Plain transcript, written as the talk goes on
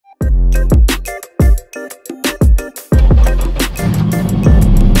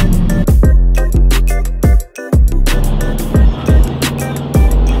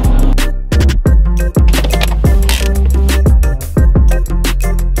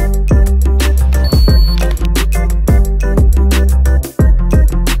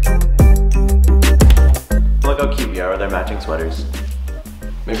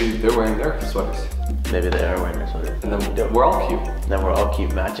we're all cute. Then we'll all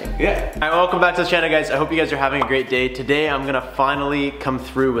keep matching. Yeah. Alright, welcome back to the channel, guys. I hope you guys are having a great day. Today, I'm gonna finally come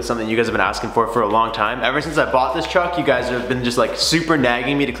through with something you guys have been asking for a long time. Ever since I bought this truck, you guys have been just like super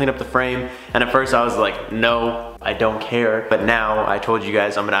nagging me to clean up the frame. And at first I was like, no, I don't care. But now I told you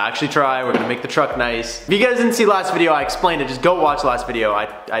guys I'm gonna actually try. We're gonna make the truck nice. If you guys didn't see last video, I explained it. Just go watch last video.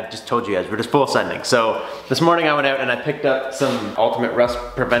 I just told you guys, we're just full sending. So this morning I went out and I picked up some ultimate rust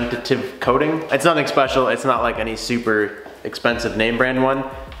preventative coating. It's nothing special. It's not like any super expensive name brand one.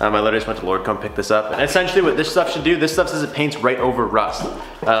 I literally just went to Lord come pick this up. And essentially what this stuff should do, this stuff says it paints right over rust.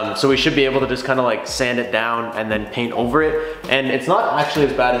 So we should be able to just kind of like sand it down and then paint over it. And it's not actually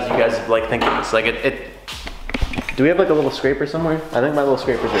as bad as you guys like think it is. Like do we have like a little scraper somewhere? I think my little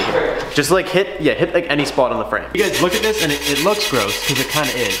scraper's right here. Just like hit like any spot on the frame. You guys look at this and it looks gross because it kind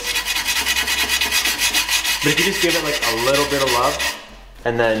of is. But if you just give it like a little bit of love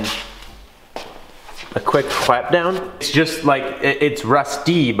and then a quick wipe down, it's just like, it's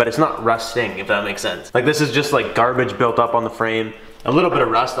rusty, but it's not rusting, if that makes sense. Like this is just like garbage built up on the frame. A little bit of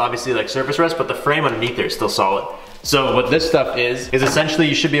rust, obviously like surface rust, but the frame underneath there is still solid. So what this stuff is essentially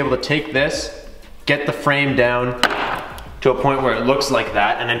you should be able to take this, get the frame down to a point where it looks like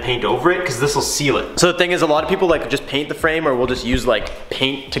that and then paint over it, because this will seal it. So the thing is, a lot of people like just paint the frame or we'll just use like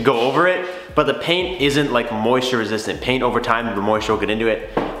paint to go over it, but the paint isn't like moisture resistant. Paint over time, the moisture will get into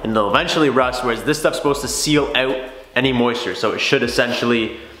it and they'll eventually rust, whereas this stuff's supposed to seal out any moisture. So it should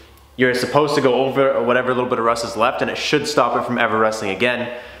essentially, you're supposed to go over whatever little bit of rust is left and it should stop it from ever rusting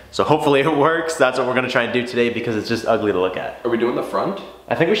again. So hopefully it works. That's what we're gonna try and do today because it's just ugly to look at. Are we doing the front?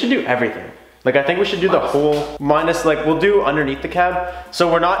 I think we should do everything. Like I think we should do the whole, minus like, we'll do underneath the cab.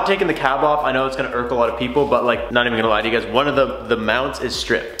 So we're not taking the cab off. I know it's gonna irk a lot of people, but like, not even gonna lie to you guys, one of the mounts is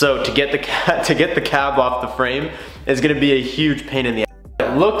stripped. So to get the cab off the frame is gonna be a huge pain in the ass.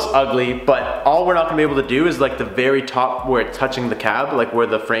 It looks ugly, but all we're not gonna be able to do is like the very top where it's touching the cab, like where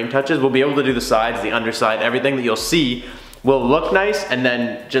the frame touches. We'll be able to do the sides, the underside, everything that you'll see will look nice, and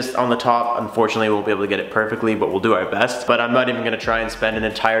then just on the top, unfortunately, we won't be able to get it perfectly, but we'll do our best. But I'm not even gonna try and spend an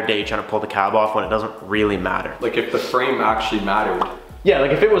entire day trying to pull the cab off when it doesn't really matter. Like if the frame actually mattered. Yeah,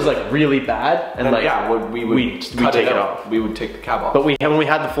 like if it was like really bad, and like yeah, we'd take it off. We would take the cab off. But when we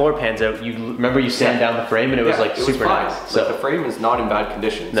had the floor pans out, you remember you sand down the frame and it was like super nice. So like, the frame is not in bad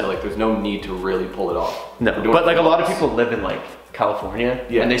condition, so like there's no need to really pull it off. No, but like a lot of people live in like California,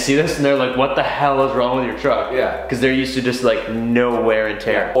 and they see this and they're like, what the hell is wrong with your truck? Yeah. Because they're used to just like no wear and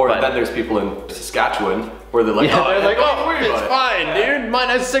tear. Yeah. Or then there's people in Saskatchewan where they're like, it's fine, dude. Mine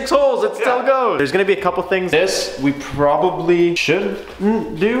has 6 holes, it still goes. There's gonna be a couple things. This we probably should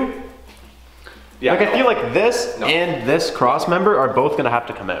do. Yeah, like I feel like this and this cross member are both gonna have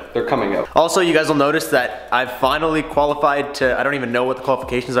to come out. They're coming out. Also, you guys will notice that I've finally qualified to, I don't even know what the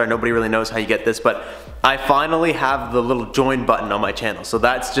qualifications are, nobody really knows how you get this, but I finally have the little join button on my channel. So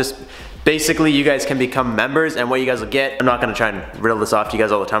that's just, basically you guys can become members, and what you guys will get, I'm not gonna try and riddle this off to you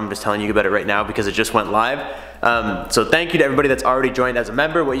guys all the time, I'm just telling you about it right now because it just went live. So thank you to everybody that's already joined as a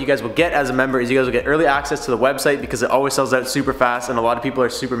member. What you guys will get as a member is you guys will get early access to the website because it always sells out super fast and a lot of people are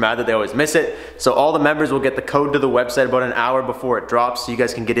super mad that they always miss it. So all the members will get the code to the website about an hour before it drops, so you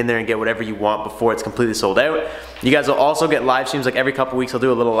guys can get in there and get whatever you want before it's completely sold out. You guys will also get live streams, like every couple weeks I'll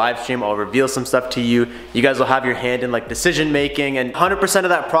do a little live stream, I'll reveal some stuff to you. You guys will have your hand in like decision making, and 100% of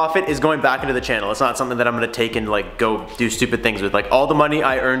that profit is going back into the channel. It's not something that I'm gonna take and like go do stupid things with. Like all the money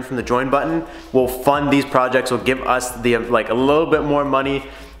I earn from the join button will fund these projects, will give us the like a little bit more money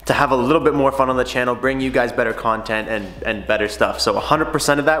to have a little bit more fun on the channel, bring you guys better content and better stuff. So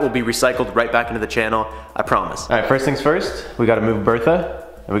 100% of that will be recycled right back into the channel, I promise. All right, first things first, we gotta move Bertha,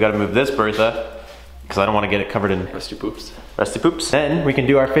 and we gotta move this Bertha, because I don't want to get it covered in rusty poops. Rusty poops. Then we can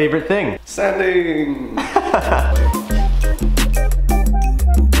do our favorite thing. Sanding!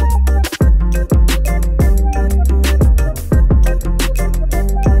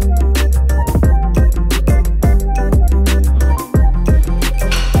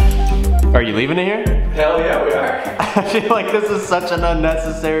 Are you leaving it here? Hell yeah, we are. I feel like this is such an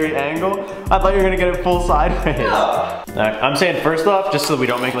unnecessary angle. I thought you were gonna get it full sideways. Yeah. Alright, I'm saying first off, just so we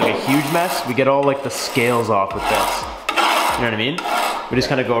don't make like a huge mess, we get all like the scales off with this. You know what I mean? We just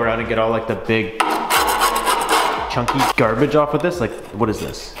kind of go around and get all like the big chunky garbage off with this. Like, what is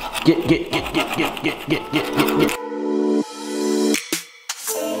this? Get.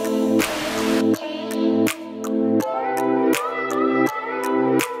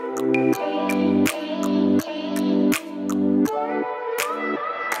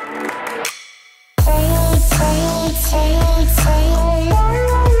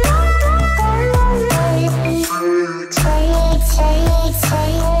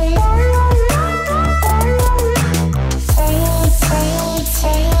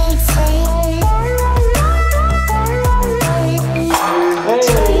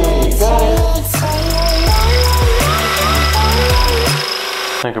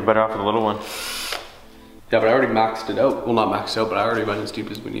 think we're better off with a little one. Yeah, but I already maxed it out. Well, not maxed out, but I already went as deep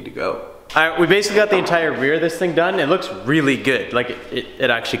as we need to go. Alright, we basically got the entire rear of this thing done. It looks really good. Like, it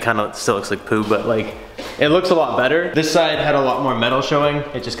actually kind of still looks like poo, but like, it looks a lot better. This side had a lot more metal showing.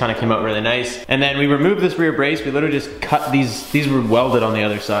 It just kind of came out really nice. And then we removed this rear brace. We literally just cut these were welded on the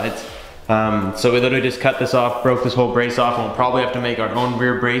other sides. So we literally just cut this off, broke this whole brace off, and we'll probably have to make our own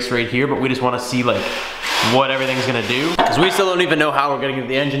rear brace right here, but we just want to see like what everything's gonna do. Because we still don't even know how we're gonna get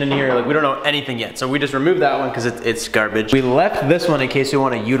the engine in here. Like, we don't know anything yet. So we just removed that one because it's garbage. We left this one in case we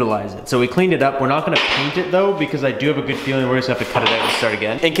want to utilize it. So we cleaned it up. We're not gonna paint it though, because I do have a good feeling we're just gonna have to cut it out and start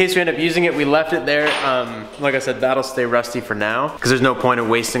again. In case we end up using it, we left it there. Like I said, that'll stay rusty for now, because there's no point in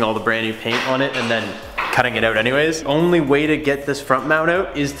wasting all the brand new paint on it and then cutting it out anyways. Only way to get this front mount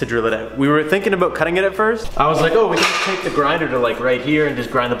out is to drill it out. We were thinking about cutting it at first. I was like, oh, we can just take the grinder to like right here and just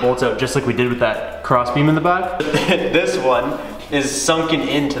grind the bolts out just like we did with that cross beam in the back. This one is sunken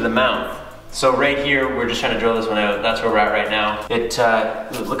into the mount. So right here, we're just trying to drill this one out. That's where we're at right now. It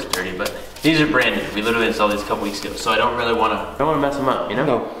looks dirty, but these are brand new. We literally installed these a couple weeks ago, so I don't really want to mess them up, you know?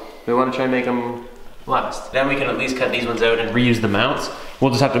 No. We want to try and make them last. Then we can at least cut these ones out and reuse the mounts.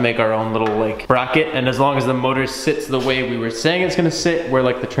 We'll just have to make our own little like bracket, and as long as the motor sits the way we were saying it's gonna sit, where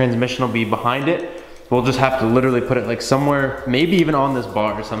like the transmission will be behind it, we'll just have to literally put it like somewhere, maybe even on this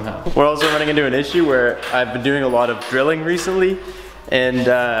bar somehow. We're also running into an issue where I've been doing a lot of drilling recently, and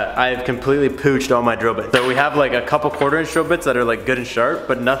I've completely pooched all my drill bits. So we have like a couple 1/4 inch drill bits that are like good and sharp,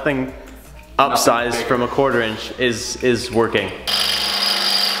 but nothing upsized from a 1/4 inch is working.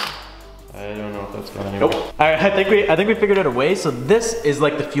 I don't know if that's going anywhere. Nope. All right, I think we figured out a way. So this is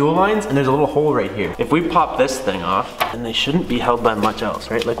like the fuel lines, and there's a little hole right here. If we pop this thing off, and they shouldn't be held by much else,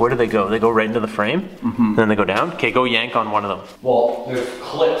 right? Like, where do they go? They go right into the frame, and then they go down. Okay, go yank on one of them. Well, there's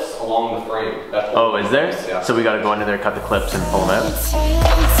clips along the frame. Oh, is there? Yeah. So we got to go into there, cut the clips, and pull them out.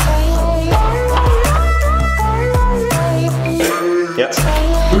 Yep.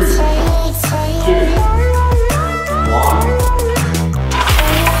 3, 2, 1.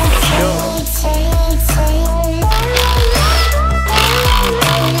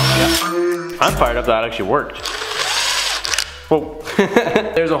 I'm fired up that actually worked. Whoa.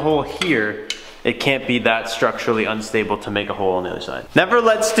 There's a hole here. It can't be that structurally unstable to make a hole on the other side. Never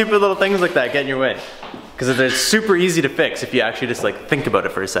let stupid little things like that get in your way, because they're super easy to fix if you actually just like think about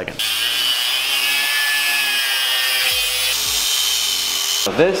it for a second.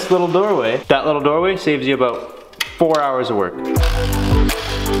 So this little doorway, that little doorway saves you about 4 hours of work.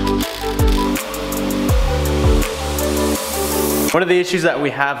 One of the issues that we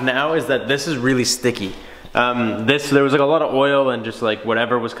have now is that this is really sticky. There was like a lot of oil and just like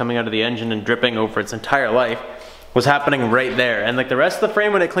whatever was coming out of the engine and dripping over its entire life was happening right there. And like the rest of the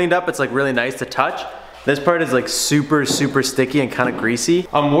frame, when it cleaned up, it's like really nice to touch. This part is like super sticky and kind of greasy.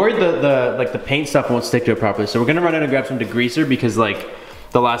 I'm worried that the paint stuff won't stick to it properly. So we're gonna run out and grab some degreaser, because like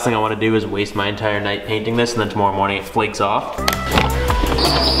the last thing I want to do is waste my entire night painting this and then tomorrow morning it flakes off.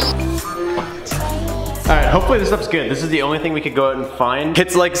 Alright, hopefully this stuff's good. This is the only thing we could go out and find.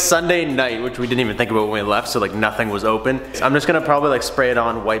 It's like Sunday night, which we didn't even think about when we left, so like nothing was open. I'm just gonna probably like spray it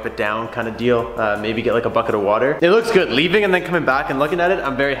on, wipe it down kind of deal. Maybe get like a bucket of water. It looks good. Leaving and then coming back and looking at it,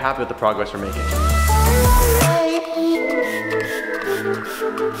 I'm very happy with the progress we're making.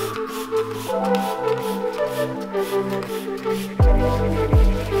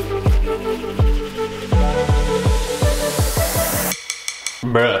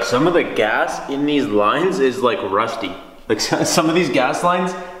 Bruh, some of the gas in these lines is like rusty. Like some of these gas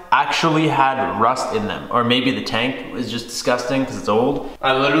lines actually had rust in them. Or maybe the tank is just disgusting because it's old.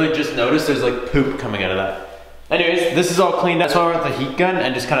 I literally just noticed there's like poop coming out of that. Anyways, this is all cleaned up. That's why I went with the heat gun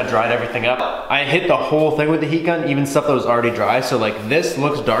and just kind of dried everything up. I hit the whole thing with the heat gun, even stuff that was already dry. So like this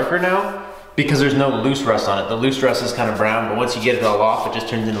looks darker now because there's no loose rust on it. The loose rust is kind of brown, but once you get it all off, it just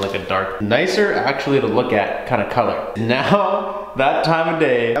turns into like a dark, nicer actually to look at kind of color. Now, that time of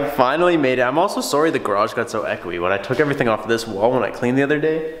day, I finally made it. I'm also sorry the garage got so echoey. When I took everything off this wall when I cleaned the other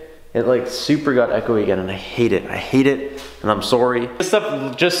day, it like super got echoey again, and I hate it. I hate it, and I'm sorry. This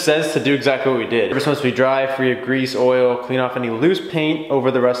stuff just says to do exactly what we did. It's supposed to be dry, free of grease, oil, clean off any loose paint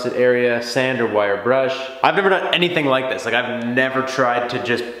over the rusted area, sand or wire brush. I've never done anything like this. Like I've never tried to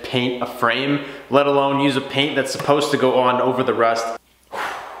just paint a frame, let alone use a paint that's supposed to go on over the rust.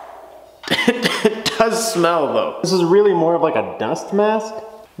 It does smell though. This is really more of like a dust mask.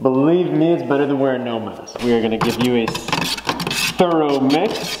 Believe me, it's better than wearing no mask. We are gonna give you a thorough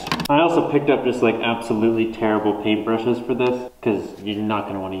mix. I also picked up just like absolutely terrible paintbrushes for this, because you're not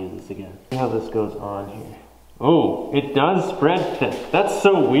gonna want to use this again. See how this goes on here. Oh, it does spread thick. That's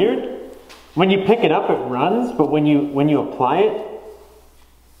so weird. When you pick it up, it runs, but when you apply it,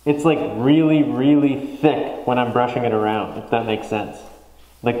 it's like really, really thick when I'm brushing it around, if that makes sense.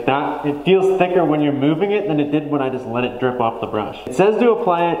 Like that, it feels thicker when you're moving it than it did when I just let it drip off the brush. It says to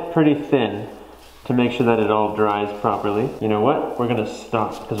apply it pretty thin to make sure that it all dries properly. You know what? We're gonna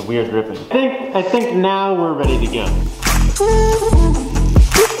stop because we are dripping. I think now we're ready to go.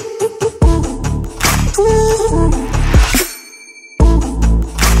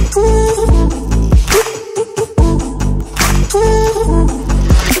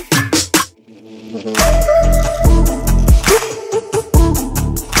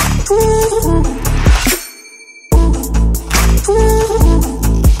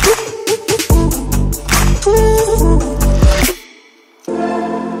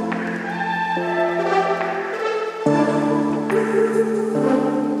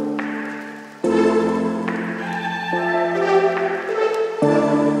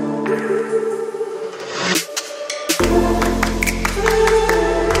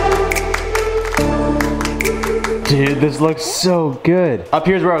 Dude, this looks so good. Up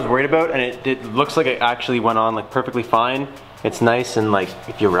here's where I was worried about, and it looks like it actually went on like perfectly fine. It's nice, and like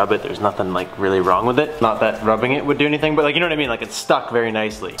if you rub it, there's nothing like really wrong with it. Not that rubbing it would do anything, but like, you know what I mean? Like it's stuck very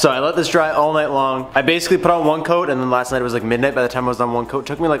nicely. So I let this dry all night long. I basically put on one coat, and then last night it was like midnight by the time I was done one coat. It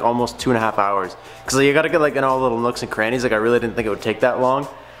took me like almost 2.5 hours. Cause like, you gotta get like in all the little nooks and crannies. Like I really didn't think it would take that long.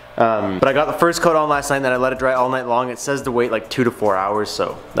 But I got the first coat on last night, and then I let it dry all night long. It says to wait like 2 to 4 hours,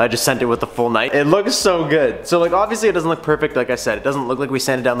 so I just sent it with the full night. It looks so good. So like obviously it doesn't look perfect, like I said. It doesn't look like we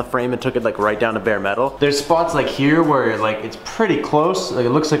sanded down the frame and took it like right down to bare metal. There's spots like here where like it's pretty close. Like it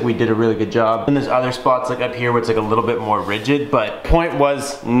looks like we did a really good job. And there's other spots like up here where it's like a little bit more rigid, but point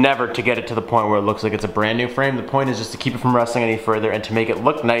was never to get it to the point where it looks like it's a brand new frame. The point is just to keep it from rusting any further and to make it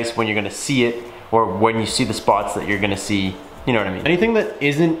look nice when you're gonna see it, or when you see the spots that you're gonna see. You know what I mean? Anything that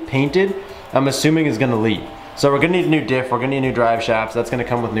isn't painted, I'm assuming is gonna leave. So we're gonna need a new diff, we're gonna need new drive shafts, that's gonna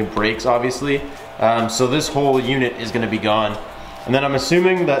come with new brakes obviously. So this whole unit is gonna be gone. And then I'm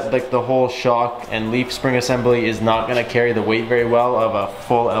assuming that like the whole shock and leaf spring assembly is not gonna carry the weight very well of a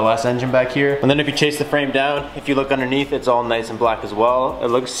full LS engine back here. And then if you chase the frame down, if you look underneath, it's all nice and black as well. It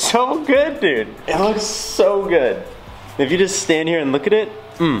looks so good, dude. It looks so good. If you just stand here and look at it,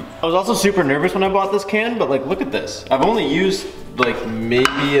 I was also super nervous when I bought this can, but like look at this. I've only used like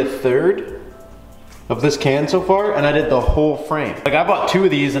maybe a third of this can so far, and I did the whole frame. Like I bought 2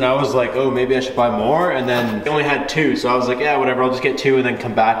 of these and I was like, oh, maybe I should buy more, and then I only had 2, so I was like, yeah, whatever, I'll just get 2 and then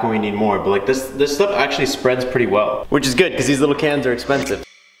come back when we need more. But like this stuff actually spreads pretty well, which is good because these little cans are expensive.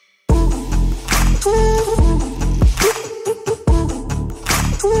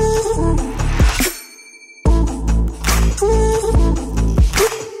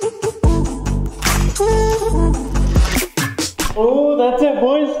 Oh, that's it,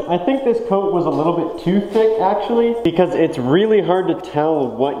 boys. I think this coat was a little bit too thick, actually, because it's really hard to tell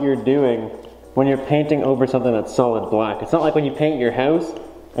what you're doing when you're painting over something that's solid black. It's not like when you paint your house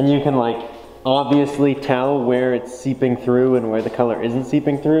and you can like obviously tell where it's seeping through and where the color isn't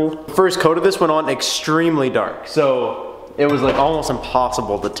seeping through. First coat of this went on extremely dark, so it was like almost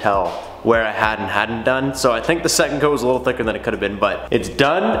impossible to tell where I had and hadn't done. So I think the second coat was a little thicker than it could have been, but it's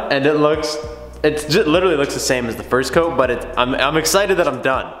done and it just literally looks the same as the first coat, but I'm excited that I'm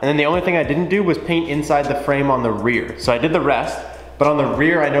done. And then the only thing I didn't do was paint inside the frame on the rear. So I did the rest, but on the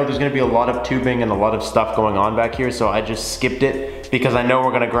rear I know there's gonna be a lot of tubing and a lot of stuff going on back here, so I just skipped it because I know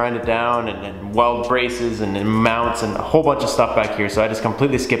we're gonna grind it down and weld braces and mounts and a whole bunch of stuff back here, so I just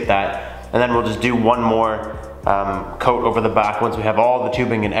completely skipped that. And then we'll just do one more coat over the back once we have all the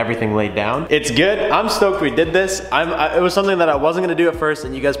tubing and everything laid down. It's good. I'm stoked we did this. It was something that I wasn't gonna do at first,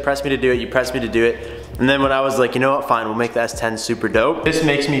 and you guys pressed me to do it. You pressed me to do it. And then when I was like, you know what, fine, we'll make the S10 super dope. This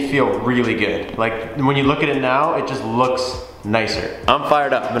makes me feel really good. Like when you look at it now, it just looks nicer. I'm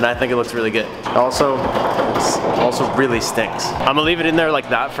fired up, and I think it looks really good. It also really stinks. I'm gonna leave it in there like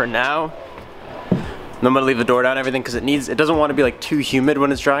that for now. And I'm gonna leave the door down and everything because it doesn't want to be like too humid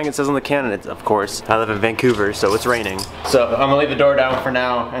when it's drying. It says on the can, and it's, of course, I live in Vancouver, so it's raining. So I'm gonna leave the door down for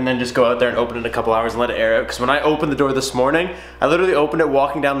now and then just go out there and open it in a couple hours and let it air out. Because when I opened the door this morning, I literally opened it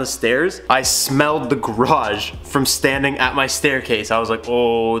walking down the stairs. I smelled the garage from standing at my staircase. I was like,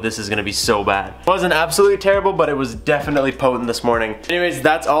 oh, this is gonna be so bad. It wasn't absolutely terrible, but it was definitely potent this morning. Anyways,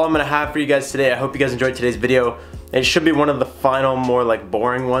 that's all I'm gonna have for you guys today. I hope you guys enjoyed today's video. It should be one of the final more like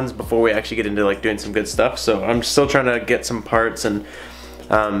boring ones before we actually get into like doing some good stuff. So I'm still trying to get some parts and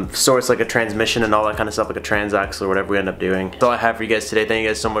source like a transmission and all that kind of stuff, like a transaxle or whatever we end up doing. That's all I have for you guys today. Thank you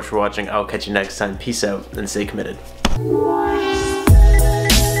guys so much for watching. I'll catch you next time. Peace out and stay committed.